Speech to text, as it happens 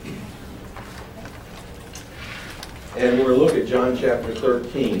And we're going to look at John chapter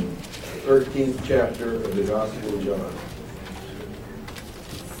 13, the 13th chapter of the Gospel of John.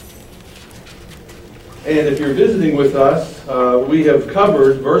 And if you're visiting with us, we have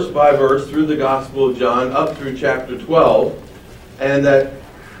covered verse by verse through the Gospel of John up through chapter 12, and that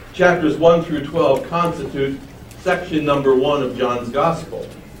chapters 1 through 12 constitute section number 1 of John's Gospel.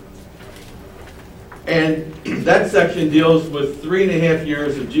 And that section deals with 3.5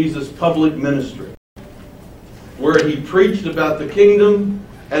 years of Jesus' public ministry, where he preached about the kingdom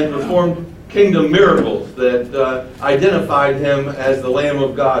and performed kingdom miracles that identified him as the Lamb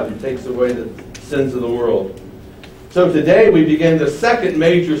of God who takes away the sins of the world. So today we begin the second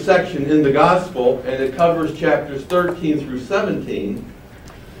major section in the Gospel, and it covers chapters 13 through 17,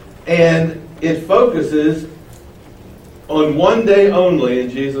 and it focuses on one day only in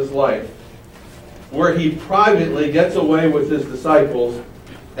Jesus' life, where he privately gets away with his disciples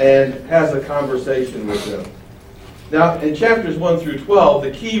and has a conversation with them. Now, in chapters 1 through 12,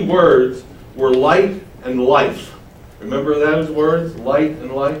 the key words were light and life. Remember those words, light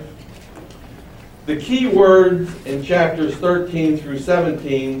and life? The key words in chapters 13 through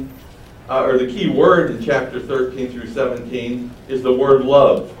 17, or the key word in chapter 13 through 17 is the word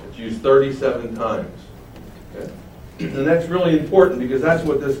love. It's used 37 times. Okay? And that's really important because that's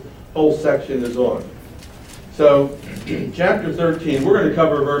what this whole section is on. So, chapter 13, we're going to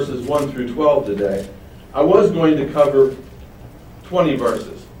cover verses 1 through 12 today. I was going to cover 20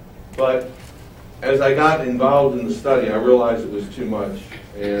 verses, but as I got involved in the study, I realized it was too much.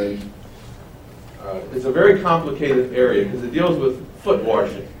 And it's a very complicated area because it deals with foot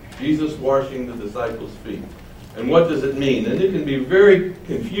washing, Jesus washing the disciples' feet. And what does it mean? And it can be very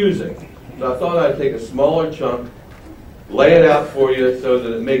confusing. So I thought I'd take a smaller chunk, lay it out for you so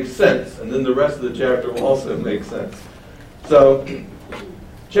that it makes sense, and then the rest of the chapter will also make sense. So,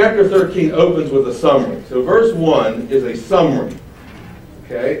 chapter 13 opens with a summary. So verse 1 is a summary,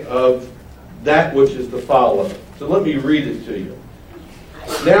 okay, of that which is to follow. So let me read it to you.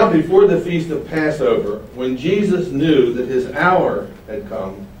 Now before the feast of Passover, when Jesus knew that his hour had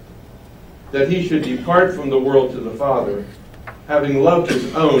come, that he should depart from the world to the Father, having loved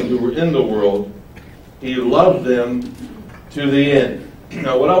his own who were in the world, he loved them to the end.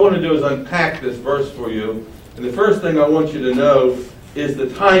 Now what I want to do is unpack this verse for you. And the first thing I want you to know is the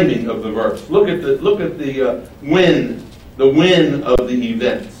timing of the verse. Look at the when of the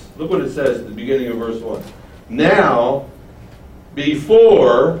events. Look what it says at the beginning of verse 1. Now,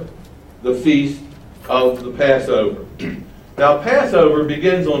 before the feast of the Passover. Now, Passover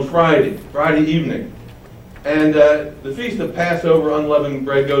begins on Friday evening. And the feast of Passover, unleavened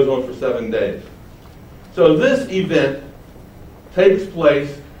bread, goes on for 7 days. So this event takes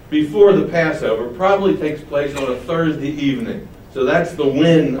place before the Passover, probably takes place on a Thursday evening. So that's the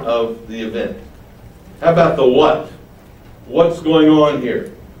when of the event. How about the what? What's going on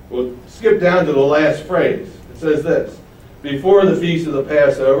here? We'll skip down to the last phrase. It says this: before the feast of the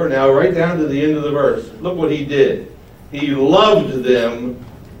Passover, now right down to the end of the verse, look what he did. He loved them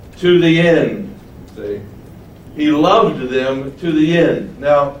to the end. See? He loved them to the end.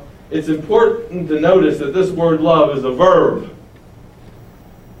 Now, it's important to notice that this word love is a verb.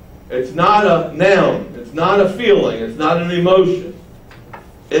 It's not a noun. It's not a feeling. It's not an emotion.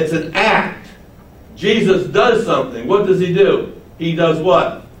 It's an act. Jesus does something. What does he do? He does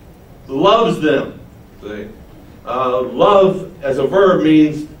what? Loves them. See? Love as a verb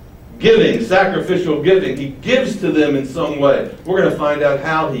means giving, sacrificial giving. He gives to them in some way. We're going to find out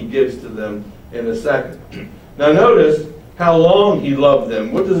how he gives to them in a second. Now notice how long he loved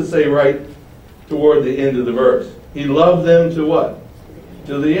them. What does it say right toward the end of the verse? He loved them to what?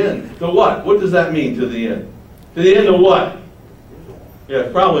 To the end. To what? What does that mean, to the end? To the end of what? Yeah,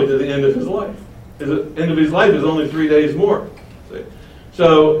 probably to the end of his life. The end of his life is only 3 days more. See?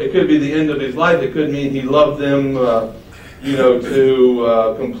 So it could be the end of his life. It could mean he loved them,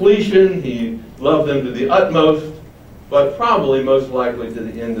 to completion. He loved them to the utmost, but probably most likely to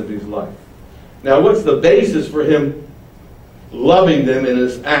the end of his life. Now, what's the basis for him loving them in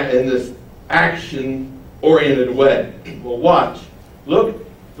this action-oriented way? Well, watch. Look,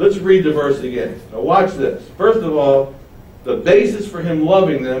 let's read the verse again. Now watch this. First of all, the basis for him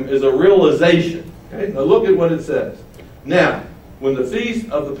loving them is a realization. Okay? Now look at what it says. Now, when the feast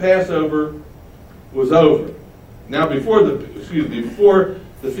of the Passover was over. Now before the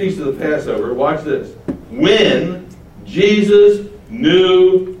feast of the Passover, watch this. When Jesus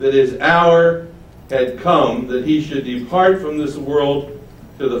knew that his hour had come, that he should depart from this world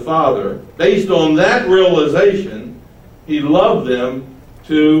to the Father, based on that realization, he loved them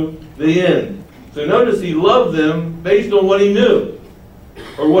to the end. So notice he loved them based on what he knew,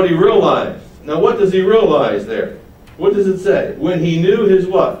 or what he realized. Now what does he realize there? What does it say? When he knew his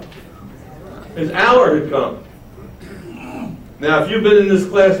what? His hour had come. Now, if you've been in this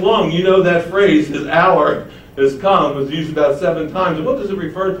class long, you know that phrase, his hour has come, was used about 7 times. And what does it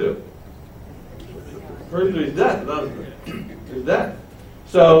refer to? It refers to his death, doesn't it? His death.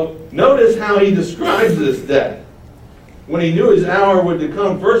 So, notice how he describes this death. When he knew his hour would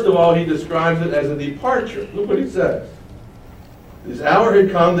come, first of all, he describes it as a departure. Look what he says. His hour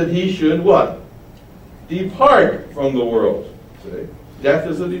had come that he should what? Depart from the world. See? Death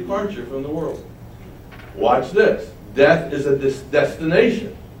is a departure from the world. Watch this. Death is a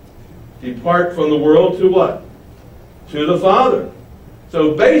destination. Depart from the world to what? To the Father.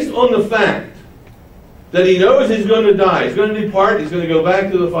 So based on the fact that he knows he's going to die, he's going to depart, he's going to go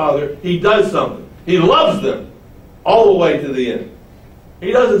back to the Father, he does something. He loves them all the way to the end.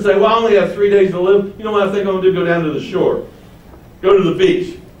 He doesn't say, well, I only have 3 days to live. You know what I think I'm going to do? Go down to the shore. Go to the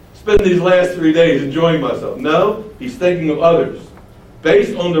beach. Spend these last 3 days enjoying myself. No, he's thinking of others.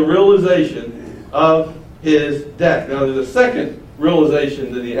 Based on the realization of his death. Now there's a second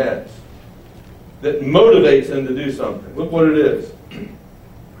realization that he has that motivates him to do something. Look what it is.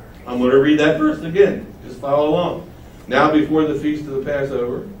 I'm going to read that verse again. Just follow along. Now before the feast of the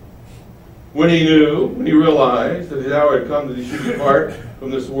Passover, when he realized that his hour had come that he should depart from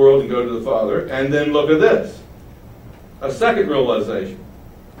this world and go to the Father, and then look at this. A second realization.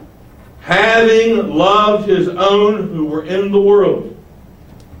 Having loved his own who were in the world.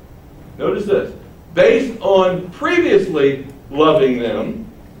 Notice this. Based on previously loving them,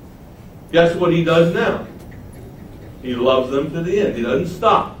 guess what he does now? He loves them to the end. He doesn't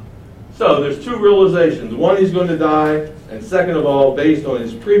stop. So there's 2 realizations. One, he's going to die. And second of all, based on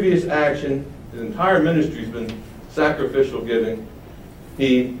his previous action, his entire ministry has been sacrificial giving.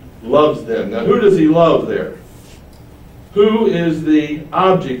 He loves them. Now who does he love there? Who is the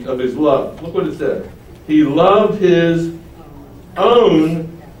object of his love? Look what it says. He loved his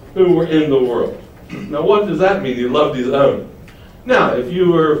own who were in the world. Now what does that mean? He loved his own. Now if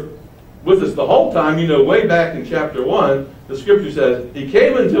you were with us the whole time, you know way back in chapter 1, the scripture says, he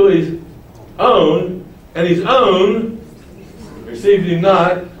came into his own, and his own received him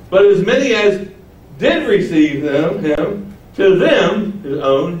not, but as many as did receive him, to them, his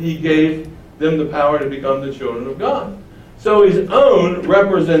own, he gave them the power to become the children of God. So his own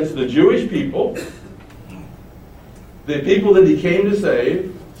represents the Jewish people, the people that he came to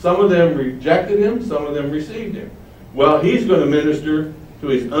save. Some of them rejected him, some of them received him. Well, he's going to minister to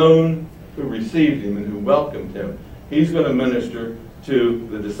his own who received him and who welcomed him. He's going to minister to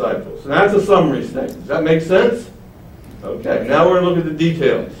the disciples. And that's a summary statement. Does that make sense? Okay, now we're going to look at the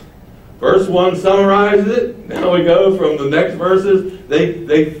details. Verse 1 summarizes it. Now we go from the next verses.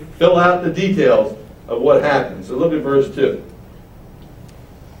 They fill out the details of what happened. So look at verse 2.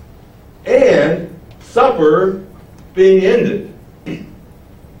 And supper being ended.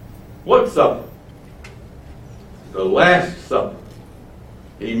 What supper? The Last Supper.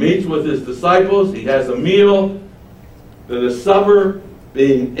 He meets with his disciples. He has a meal. The supper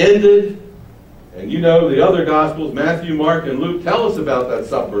being ended. And you know the other Gospels, Matthew, Mark, and Luke, tell us about that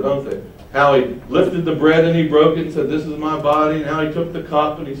supper, don't they? How he lifted the bread and he broke it and said, this is my body. And how he took the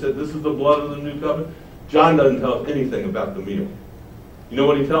cup and he said, this is the blood of the new covenant. John doesn't tell us anything about the meal. You know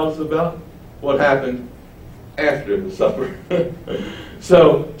what he tells us about? What happened after the supper.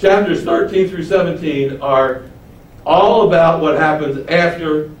 So chapters 13 through 17 are all about what happens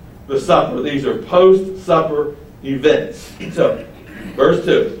after the supper. These are post-supper events. So, verse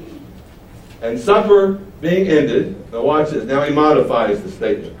 2. And supper being ended, now watch this, now he modifies the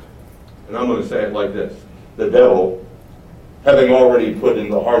statement. And I'm going to say it like this. The devil, having already put in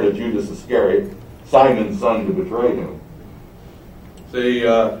the heart of Judas Iscariot, Simon's son, to betray him. See,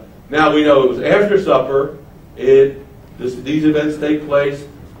 now we know it was after supper. These events take place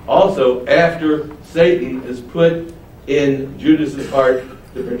also after Satan is put in Judas's heart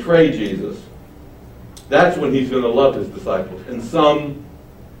to betray Jesus. That's when he's going to love his disciples in some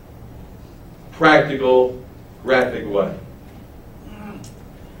practical, graphic way.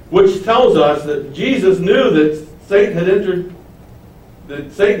 Which tells us that Jesus knew that Satan had entered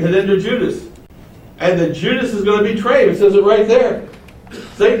Judas. And that Judas is going to betray him. It says it right there.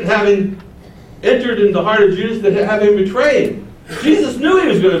 Satan having entered in the heart of Judas to have him betray him. Jesus knew he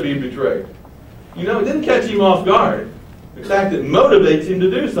was going to be betrayed. You know, it didn't catch him off guard. In fact, it motivates him to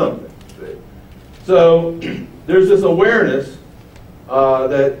do something. So, there's this awareness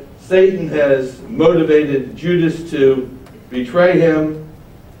that Satan has motivated Judas to betray him.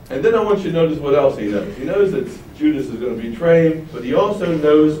 And then I want you to notice what else he knows. He knows that Judas is going to betray him, but he also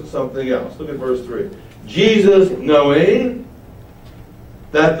knows something else. Look at verse 3. Jesus, knowing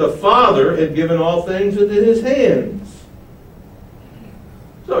that the Father had given all things into his hands.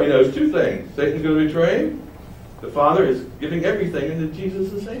 So he knows two things. Satan's going to betray him. The Father is giving everything into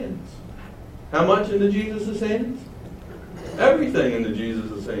Jesus' hands. How much into Jesus' hands? Everything into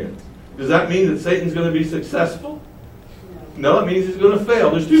Jesus' hands. Does that mean that Satan's going to be successful? No, it means he's going to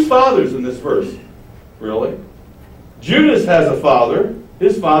fail. There's two fathers in this verse, really. Judas has a father.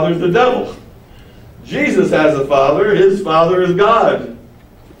 His father is the devil. Jesus has a father. His father is God.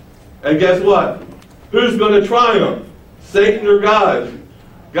 And guess what? Who's going to triumph? Satan or God?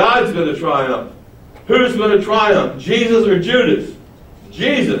 God's going to triumph. Who's going to triumph? Jesus or Judas?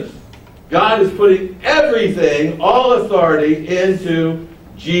 Jesus. God is putting everything, all authority, into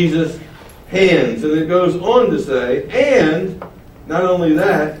Jesus' hands. And it goes on to say, and not only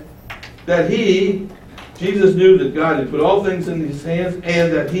that, that Jesus knew that God had put all things in his hands,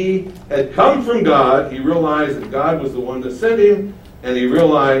 and that he had come from God. He realized that God was the one that sent him, and he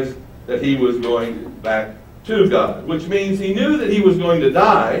realized that he was going back to God, which means he knew that he was going to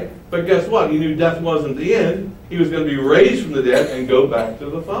die, but guess what? He knew death wasn't the end. He was going to be raised from the dead and go back to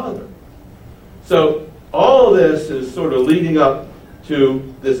the Father. So all of this is sort of leading up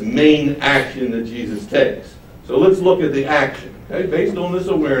to this main action that Jesus takes. So let's look at the action. Okay? Based on this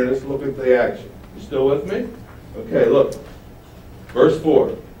awareness, look at the action. You still with me? Okay, look. Verse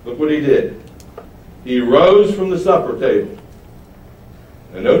 4. Look what he did. He rose from the supper table.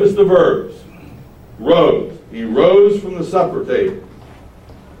 Now notice the verbs. Rose. He rose from the supper table.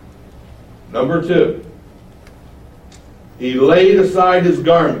 Number 2. He laid aside his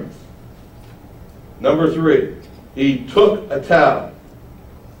garments. Number 3. He took a towel.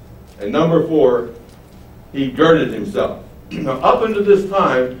 And number 4. He girded himself. Now, up until this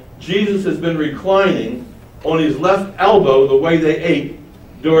time, Jesus has been reclining on his left elbow the way they ate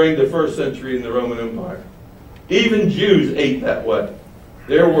during the first century in the Roman Empire. Even Jews ate that way.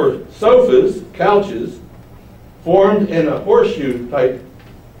 There were sofas, couches, formed in a horseshoe-type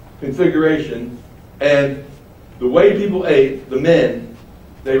configuration, and the way people ate, the men,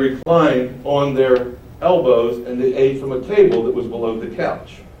 they reclined on their elbows, and they ate from a table that was below the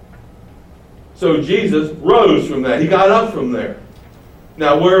couch. So Jesus rose from that. He got up from there.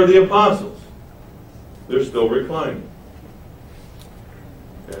 Now, where are the apostles? They're still reclining.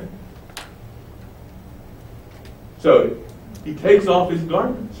 Okay. So, he takes off his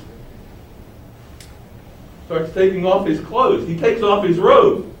garments. Starts taking off his clothes. He takes off his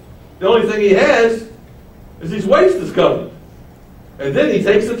robe. The only thing he has is his waist is covered. And then he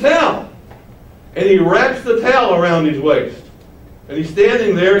takes a towel. And he wraps the towel around his waist. And he's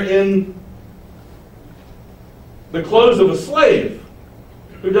standing there in the clothes of a slave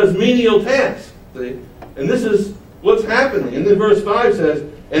who does menial tasks. See? And this is what's happening. And then verse 5 says,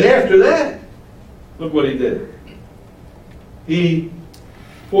 and after that, look what he did. He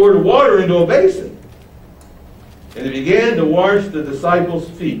poured water into a basin. And he began to wash the disciples'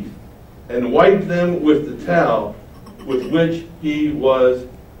 feet and wiped them with the towel with which he was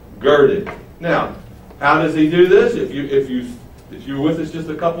girded. Now, how does he do this? If you were with us just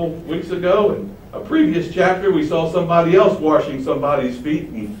a couple weeks ago, in a previous chapter, we saw somebody else washing somebody's feet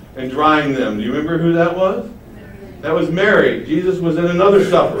and drying them. Do you remember who that was? That was Mary. Jesus was in another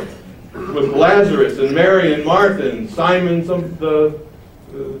supper with Lazarus and Mary and Martha and Simon,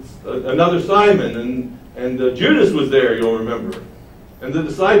 another Simon, and Judas was there, you'll remember, and the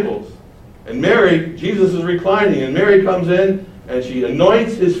disciples. And Mary, Jesus is reclining, and Mary comes in and she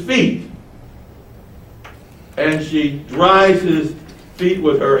anoints his feet. And she dries his feet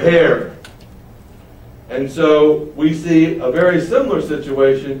with her hair. And so we see a very similar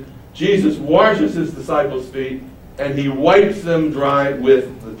situation. Jesus washes his disciples' feet and he wipes them dry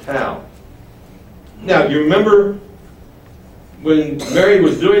with the towel. Now, you remember when Mary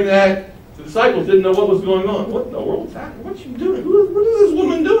was doing that, the disciples didn't know what was going on. What in the world's happening? What's she doing? What is this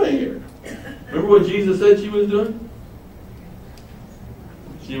woman doing here? Remember what Jesus said she was doing?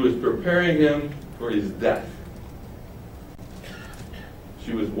 She was preparing him for his death.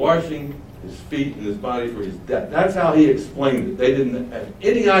 She was washing his feet and his body for his death. That's how he explained it. They didn't have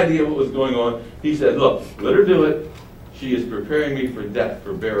any idea what was going on. He said, look, let her do it. She is preparing me for death,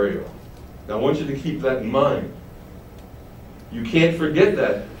 for burial. Now, I want you to keep that in mind. You can't forget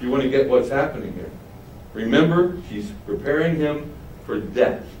that if you want to get what's happening here. Remember, she's preparing him for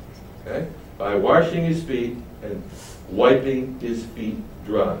death, okay, by washing his feet and wiping his feet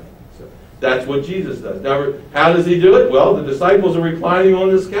dry. So that's what Jesus does. Now, how does he do it? Well, the disciples are reclining on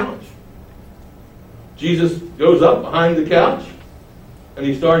this couch. Jesus goes up behind the couch and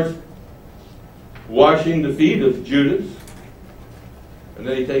he starts washing the feet of Judas. And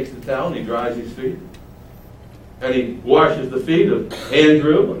then he takes the towel and he dries his feet. And he washes the feet of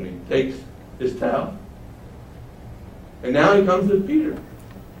Andrew and he takes his towel. And now he comes to Peter.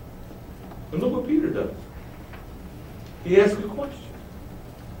 And look what Peter does. He asks a question.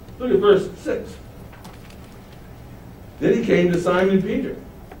 Look at verse 6. Then he came to Simon Peter.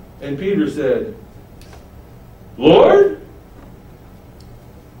 And Peter said, Lord,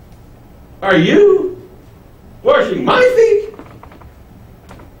 are you washing my feet?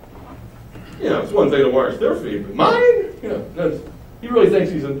 You know, it's one thing to wash their feet, but mine? You know, he really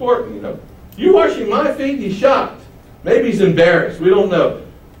thinks he's important, you know. You washing my feet? He's shocked. Maybe he's embarrassed. We don't know.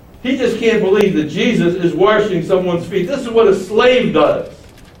 He just can't believe that Jesus is washing someone's feet. This is what a slave does.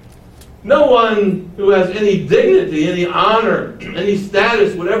 No one who has any dignity, any honor, any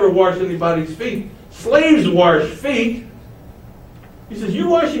status would ever wash anybody's feet. Slaves wash feet. He says, you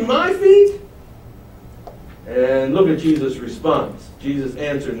washing my feet? And look at Jesus' response. Jesus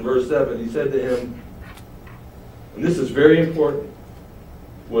answered in verse 7. He said to him, and this is very important,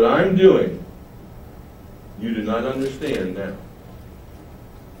 what I'm doing, you do not understand now.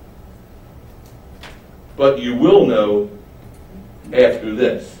 But you will know after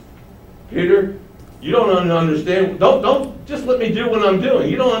this. Peter, you don't understand. Don't just let me do what I'm doing.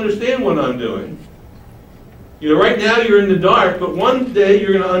 You don't understand what I'm doing. You know, right now you're in the dark, but one day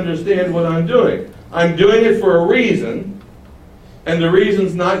you're going to understand what I'm doing. I'm doing it for a reason, and the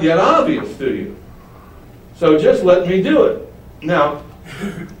reason's not yet obvious to you. So just let me do it. Now,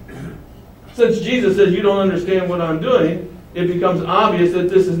 since Jesus says you don't understand what I'm doing, it becomes obvious that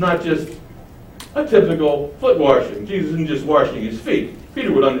this is not just a typical foot washing. Jesus isn't just washing his feet.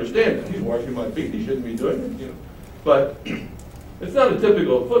 Peter would understand that. He's washing my feet. He shouldn't be doing it. You know. But it's not a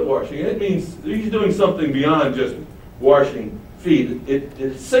typical foot washing. It means he's doing something beyond just washing feet.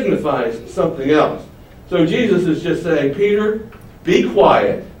 It signifies something else. So Jesus is just saying, Peter, be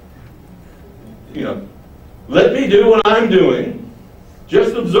quiet. You know, let me do what I'm doing.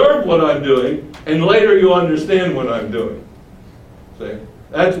 Just observe what I'm doing, and later you'll understand what I'm doing. See?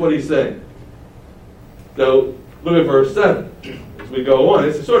 That's what he's saying. So look at verse 7 as we go on.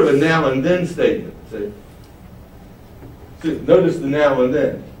 It's sort of a now and then statement. See? Notice the now and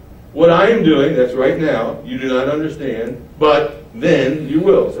then. What I am doing, that's right now, you do not understand, but then you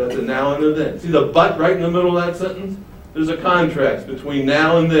will. So that's a now and a then. See the but right in the middle of that sentence? There's a contrast between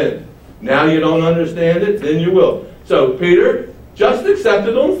now and then. Now you don't understand it, then you will. So, Peter, just accept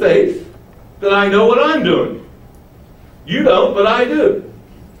it on faith that I know what I'm doing. You don't, but I do.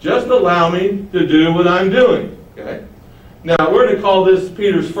 Just allow me to do what I'm doing. Okay? Now, we're going to call this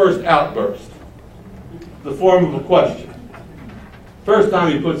Peter's first outburst. The form of a question. First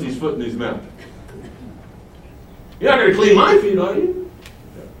time he puts his foot in his mouth. You're not going to clean my feet, are you?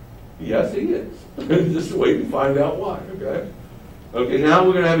 Yes, he is. Just wait and find out why. Okay? Okay, now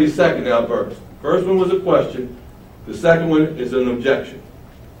we're going to have his second outburst. First one was a question. The second one is an objection.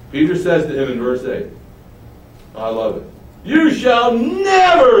 Peter says to him in verse 8, I love it. You shall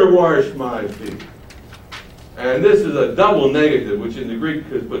never wash my feet. And this is a double negative, which in the Greek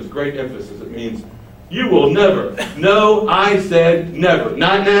puts great emphasis. It means, you will never. No, I said never.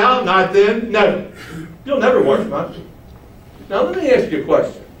 Not now, not then, never. You'll never wash my feet. Now let me ask you a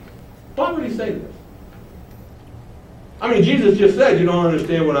question. Why would he say this? I mean, Jesus just said, you don't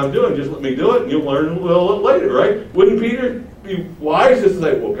understand what I'm doing, just let me do it, and you'll learn a little later, right? Wouldn't Peter be wise to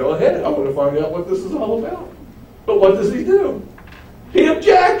say, well, go ahead, I want to find out what this is all about. But what does he do? He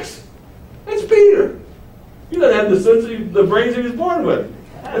objects. That's Peter. He doesn't have the sense the brains he was born with.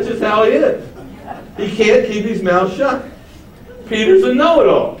 That's just how he is. He can't keep his mouth shut. Peter's a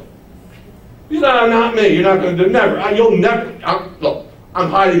know-it-all. He's not me. You're not going to do never. You'll never. Look, I'm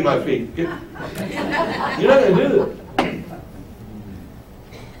hiding my feet. You're not going to do this.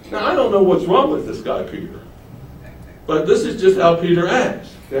 Now, I don't know what's wrong with this guy, Peter. But this is just how Peter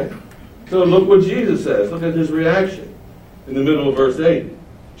acts. Okay? So look what Jesus says. Look at his reaction in the middle of verse 8.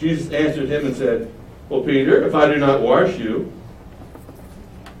 Jesus answered him and said, well, Peter, if I do not wash you,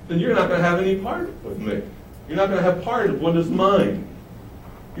 then you're not going to have any part with me. You're not going to have part of what is mine.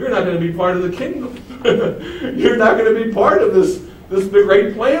 You're not going to be part of the kingdom. You're not going to be part of this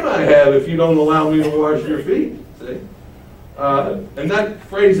great plan I have if you don't allow me to wash your feet. See? And that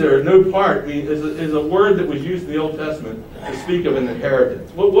phrase there, no part, is a word that was used in the Old Testament to speak of an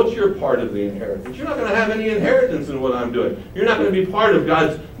inheritance. What's your part of the inheritance? You're not going to have any inheritance in what I'm doing. You're not going to be part of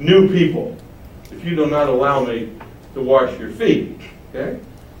God's new people if you do not allow me to wash your feet. Okay?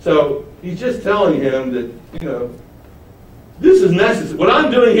 So he's just telling him that, this is necessary. What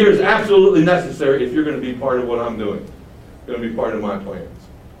I'm doing here is absolutely necessary if you're going to be part of what I'm doing. You're going to be part of my plans.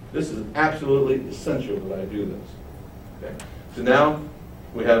 This is absolutely essential that I do this. Okay? So now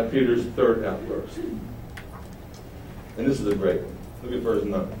we have Peter's third outburst. And this is a great one. Look at verse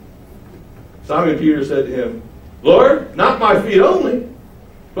 9. Simon Peter said to him, Lord, not my feet only,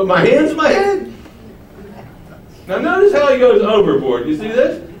 But my hand's my head. Now notice how he goes overboard. You see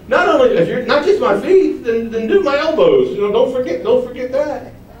this? Not only if you're not just my feet, then do my elbows. Don't forget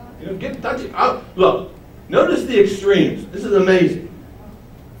that. Get touching. Look, notice the extremes. This is amazing.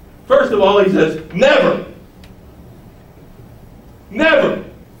 First of all, he says, never. Never.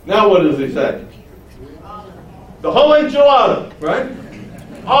 Now what does he say? The whole enchilada, right?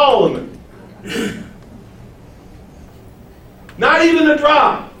 All of it. Not even a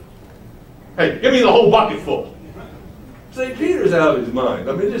drop. Hey, give me the whole bucket full. See, Peter's out of his mind.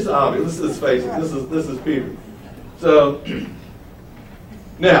 I mean, it's just obvious. Let's face it. This is Peter. So,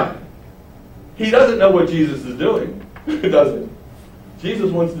 now, he doesn't know what Jesus is doing, does he?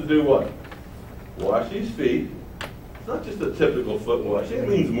 Jesus wants to do what? Wash his feet. It's not just a typical foot washing. It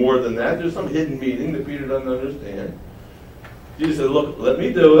means more than that. There's some hidden meaning that Peter doesn't understand. Jesus said, look, let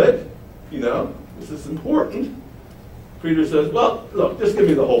me do it. This is important. Peter says, well, look, just give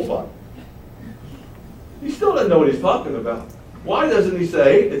me the whole bucket. He still doesn't know what he's talking about. Why doesn't he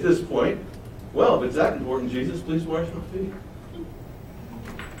say at this point, well, if it's that important, Jesus, please wash my feet?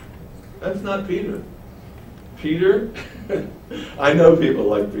 That's not Peter. Peter, I know people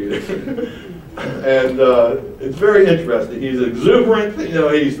like Peter. And it's very interesting. He's exuberant.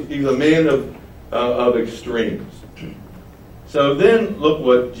 He's a man of extremes. So then look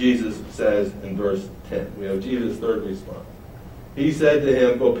what Jesus says in verse 10. We have Jesus' third response. He said to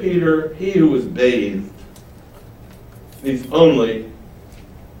him, well, Peter, he who was bathed needs only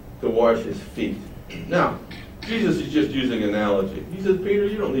to wash his feet. Now, Jesus is just using analogy. He says, Peter,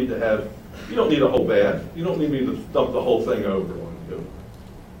 you don't need a whole bath. You don't need me to dump the whole thing over on you.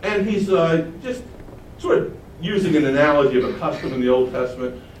 And he's just sort of using an analogy of a custom in the Old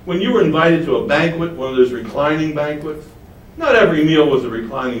Testament. When you were invited to a banquet, one of those reclining banquets, not every meal was a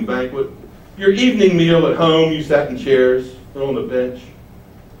reclining banquet. Your evening meal at home, you sat in chairs or on the bench.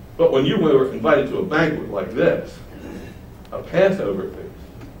 But when you were invited to a banquet like this, a Passover feast,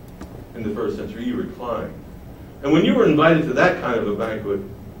 in the first century, you reclined. And when you were invited to that kind of a banquet,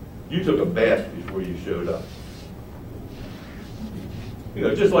 you took a bath before you showed up.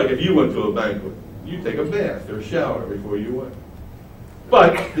 Just like if you went to a banquet, you take a bath or a shower before you went.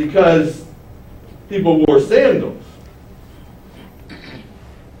 But because people wore sandals,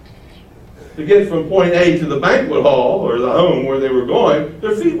 to get from point A to the banquet hall or the home where they were going,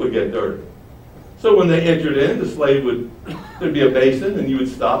 their feet would get dirty. So when they entered in, there'd be a basin, and you would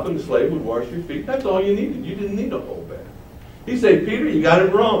stop, and the slave would wash your feet. That's all you needed. You didn't need a whole bath. He said, Peter, you got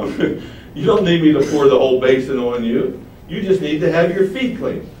it wrong. You don't need me to pour the whole basin on you. You just need to have your feet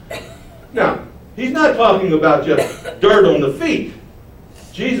clean. Now, he's not talking about just dirt on the feet.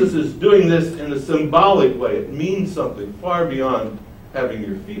 Jesus is doing this in a symbolic way. It means something far beyond having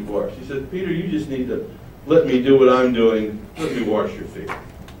your feet washed. He said, Peter, you just need to let me do what I'm doing. Let me wash your feet.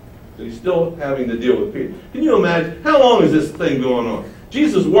 So he's still having to deal with Peter. Can you imagine? How long is this thing going on?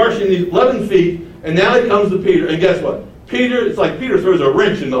 Jesus washing these 11 feet, and now he comes to Peter, and guess what? It's like Peter throws a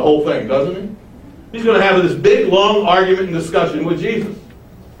wrench in the whole thing, doesn't he? He's going to have this big, long argument and discussion with Jesus.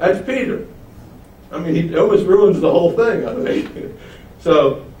 That's Peter. I mean, he almost ruins the whole thing, I think.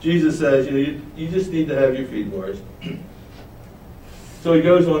 So Jesus says, you just need to have your feet washed. So he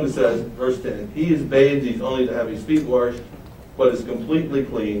goes on to say, verse 10, he is bathed, he's only to have his feet washed, but is completely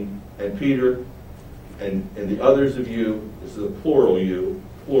clean. And Peter and the others of you, this is a plural you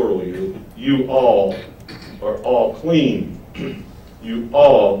all are all clean. You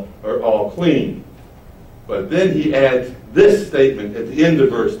all are all clean. But then he adds this statement at the end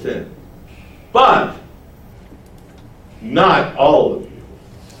of verse 10. But not all of you.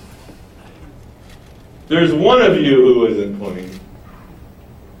 There's one of you who isn't clean.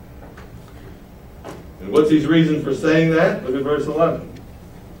 And what's his reason for saying that? Look at verse 11.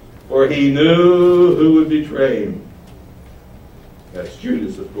 For he knew who would betray him. That's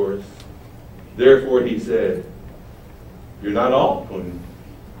Judas, of course. Therefore he said, you're not all clean.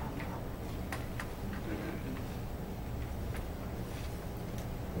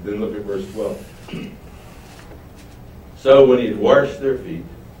 And then look at verse 12. So when he had washed their feet,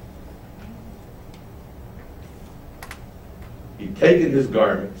 he'd taken his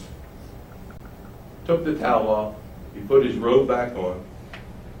garments, took the towel off, he put his robe back on,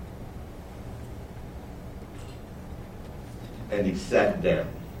 and he sat down.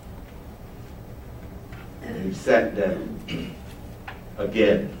 And he sat down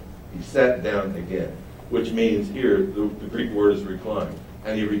again. He sat down again, which means here the Greek word is recline.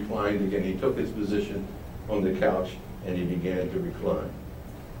 And he reclined again. He took his position on the couch and he began to recline.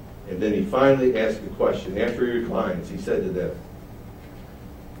 And then he finally asked a question. After he reclines, he said to them,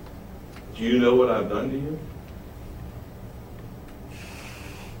 do you know what I've done to you?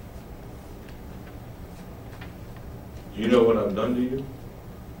 You know what I've done to you?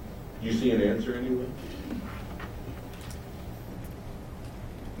 You see an answer anyway?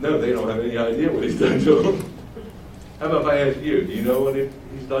 No, they don't have any idea what he's done to them. How about if I ask you, do you know what he's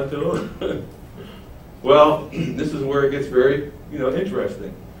done to them? Well, this is where it gets very,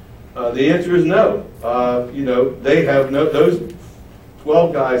 interesting. The answer is no. They have those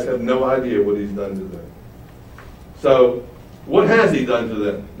 12 guys have no idea what he's done to them. So, what has he done to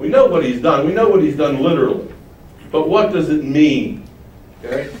them? We know what he's done. We know what he's done literally. But what does it mean?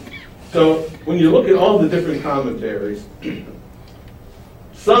 Okay? So, when you look at all the different commentaries,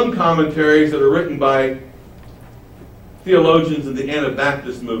 some commentaries that are written by theologians of the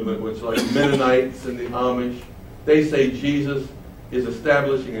Anabaptist movement, which like Mennonites and the Amish, they say Jesus is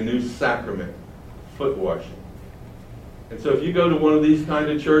establishing a new sacrament, foot washing. And so if you go to one of these kind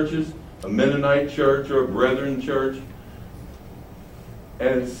of churches, a Mennonite church or a Brethren church,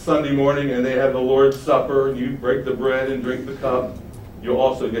 and it's Sunday morning and they have the Lord's Supper, and you break the bread and drink the cup, you'll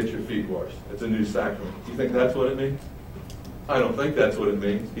also get your feet washed. It's a new sacrament. Do you think that's what it means? I don't think that's what it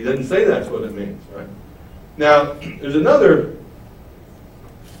means. He doesn't say that's what it means, right? Now, there's another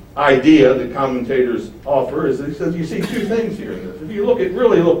idea that commentators offer, is that he says you see two things here in this. If you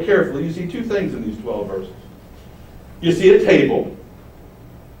really look carefully, you see two things in these 12 verses. You see a table,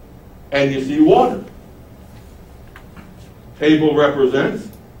 and you see water. Table represents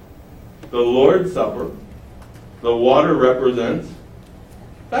the Lord's Supper. The water represents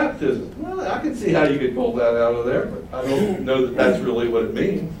baptism. Well, I can see how you could pull that out of there, but I don't know that that's really what it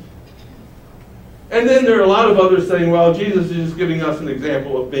means. And then there are a lot of others saying, well, Jesus is just giving us an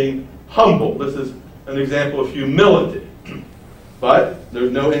example of being humble. This is an example of humility. But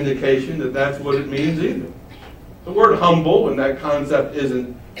there's no indication that that's what it means either. The word humble, and that concept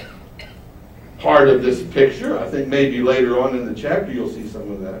isn't part of this picture. I think maybe later on in the chapter you'll see some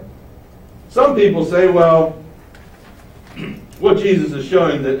of that. Some people say, well, what Jesus is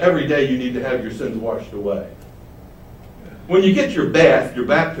showing that every day you need to have your sins washed away. When you get your bath, your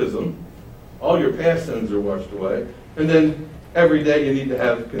baptism, all your past sins are washed away. And then every day you need to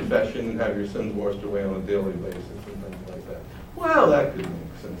have confession and have your sins washed away on a daily basis and things like that. Well, that could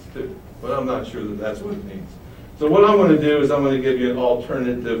make sense too. But I'm not sure that that's what it means. So what I'm going to do is I'm going to give you an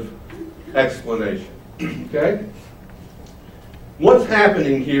alternative explanation. Okay? What's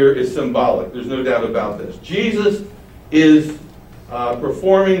happening here is symbolic. There's no doubt about this. Jesus is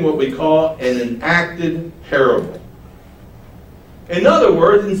performing what we call an enacted parable. In other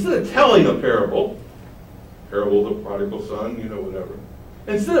words, instead of telling a parable of the prodigal son, whatever.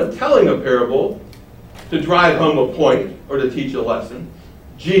 Instead of telling a parable to drive home a point or to teach a lesson,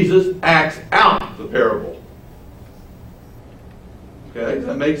 Jesus acts out the parable. Okay, does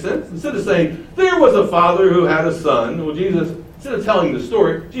that make sense? Instead of saying, there was a father who had a son, well, Jesus, instead of telling the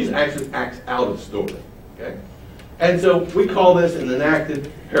story, Jesus actually acts out a story. Okay? And so we call this an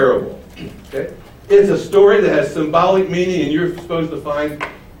enacted parable. Okay? It's a story that has symbolic meaning, and you're supposed to find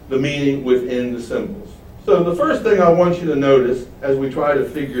the meaning within the symbols. So the first thing I want you to notice as we try to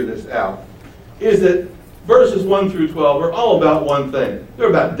figure this out is that verses 1 through 12 are all about one thing. They're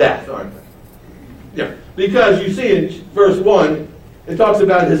about death, aren't they? Yeah. Because you see in verse 1, it talks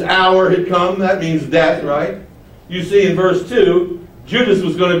about his hour had come. That means death, right? You see in verse 2, Judas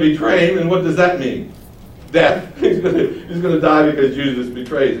was going to betray him, and what does that mean? Death. He's going to die because Judas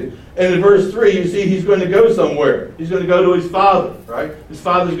betrays him. And in verse 3, you see he's going to go somewhere. He's going to go to his Father, right? His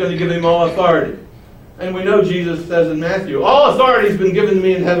Father's going to give him all authority. And we know Jesus says in Matthew, all authority has been given to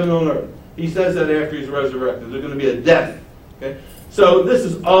me in heaven and on earth. He says that after he's resurrected. There's going to be a death. Okay? So this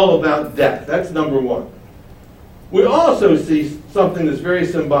is all about death. That's number one. We also see something that's very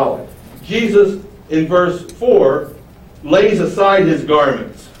symbolic. Jesus, in verse 4, lays aside his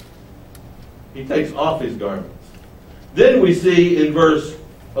garments. He takes off his garments. Then we see in verse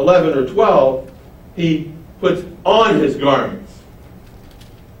 11 or 12, he puts on his garments.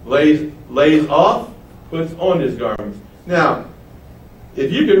 Lays off, puts on his garments. Now,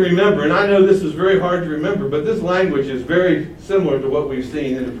 if you can remember, and I know this is very hard to remember, but this language is very similar to what we've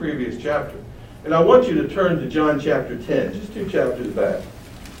seen in the previous chapter. And I want you to turn to John chapter 10, just 2 chapters back.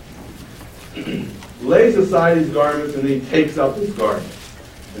 Lays aside his garments and he takes up his garments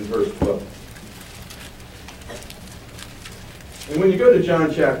in verse 12. And when you go to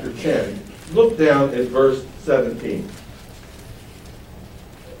John chapter 10, look down at verse 17.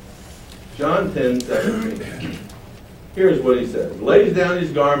 John 10, 17. Here's what he says. Lays down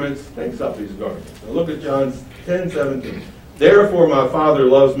his garments, takes up his garments. Now look at John 10, 17. Therefore my Father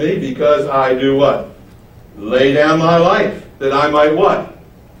loves me because I do what? Lay down my life, that I might what?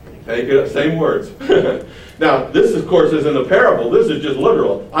 Take it up, same words. Now, this, of course, isn't a parable. This is just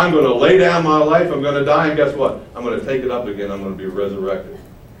literal. I'm going to lay down my life. I'm going to die. And guess what? I'm going to take it up again. I'm going to be resurrected.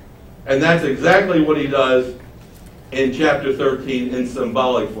 And that's exactly what he does in chapter 13 in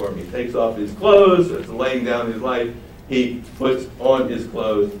symbolic form. He takes off his clothes. It's laying down his life. He puts on his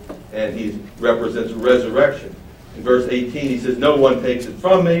clothes, and he represents resurrection. In verse 18, he says, no one takes it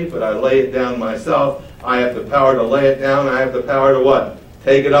from me, but I lay it down myself. I have the power to lay it down. I have the power to what?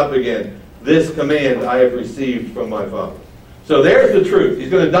 Take it up again. This command I have received from my Father. So there's the truth.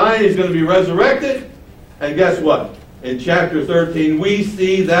 He's going to die and he's going to be resurrected. And guess what? In chapter 13, we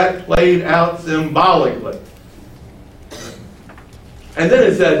see that played out symbolically. And then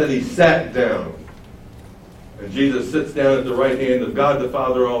it says that he sat down. And Jesus sits down at the right hand of God the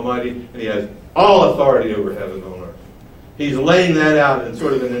Father Almighty, and he has all authority over heaven and on earth. He's laying that out in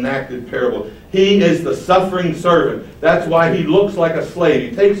sort of an enacted parable. He is the suffering servant. That's why he looks like a slave.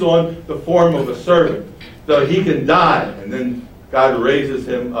 He takes on the form of a servant so he can die, and then God raises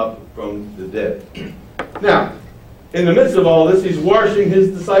him up from the dead. Now, in the midst of all this, he's washing his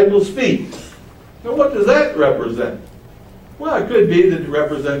disciples' feet. Now, what does that represent? Well, it could be that it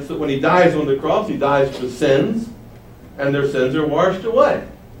represents that when he dies on the cross, he dies for sins, and their sins are washed away.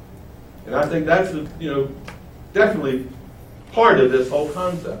 And I think that's, definitely part of this whole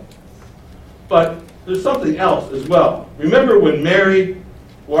concept. But there's something else as well. Remember when Mary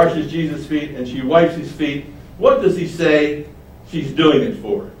washes Jesus' feet and she wipes his feet, what does he say she's doing it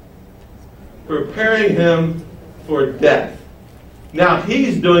for? Preparing him for death. Now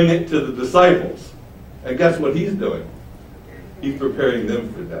he's doing it to the disciples. And guess what he's doing? He's preparing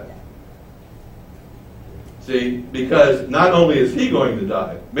them for death. See, because not only is he going to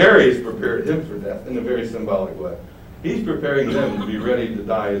die, Mary's prepared him for death in a very symbolic way. He's preparing them to be ready to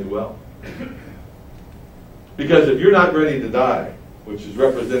die as well. Because if you're not ready to die, which is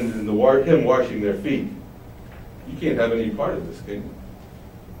represented in him washing their feet, you can't have any part of this kingdom.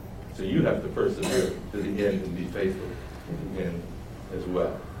 So you have to persevere to the end and be faithful to the end as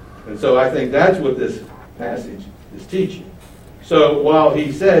well. And so I think that's what this passage is teaching. So while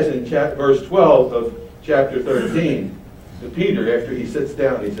he says in verse 12 of chapter 13 to Peter, after he sits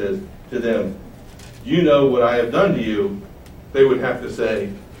down, he says to them, you know what I have done to you, they would have to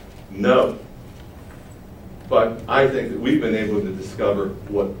say, no. But I think that we've been able to discover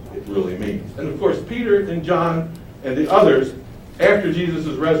what it really means. And of course, Peter and John and the others, after Jesus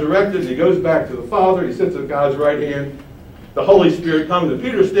is resurrected and he goes back to the Father, he sits at God's right hand, the Holy Spirit comes, and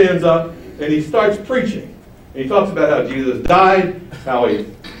Peter stands up and he starts preaching. And he talks about how Jesus died, how he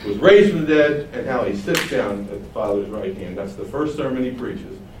was raised from the dead, and how he sits down at the Father's right hand. That's the first sermon he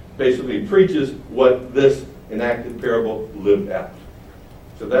preaches. Basically, he preaches what this enacted parable lived out.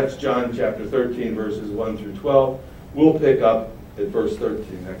 So that's John chapter 13, verses 1 through 12. We'll pick up at verse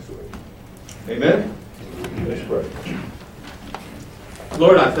 13 next week. Amen? Let's pray.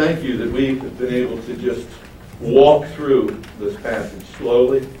 Lord, I thank you that we have been able to just walk through this passage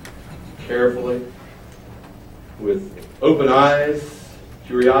slowly, carefully, with open eyes,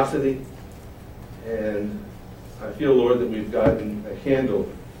 curiosity, and I feel, Lord, that we've gotten a handle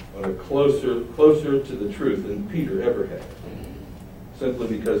on a closer to the truth than Peter ever had. Simply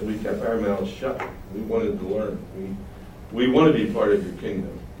because we kept our mouths shut. We wanted to learn. We want to be part of your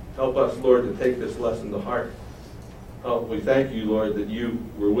kingdom. Help us, Lord, to take this lesson to heart. We thank you, Lord, that you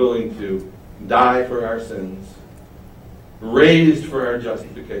were willing to die for our sins, raised for our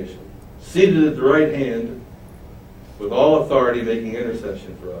justification, seated at the right hand with all authority making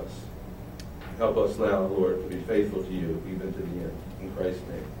intercession for us. Help us now, Lord, to be faithful to you even to the end. In Christ's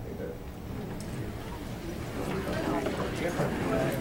name, amen.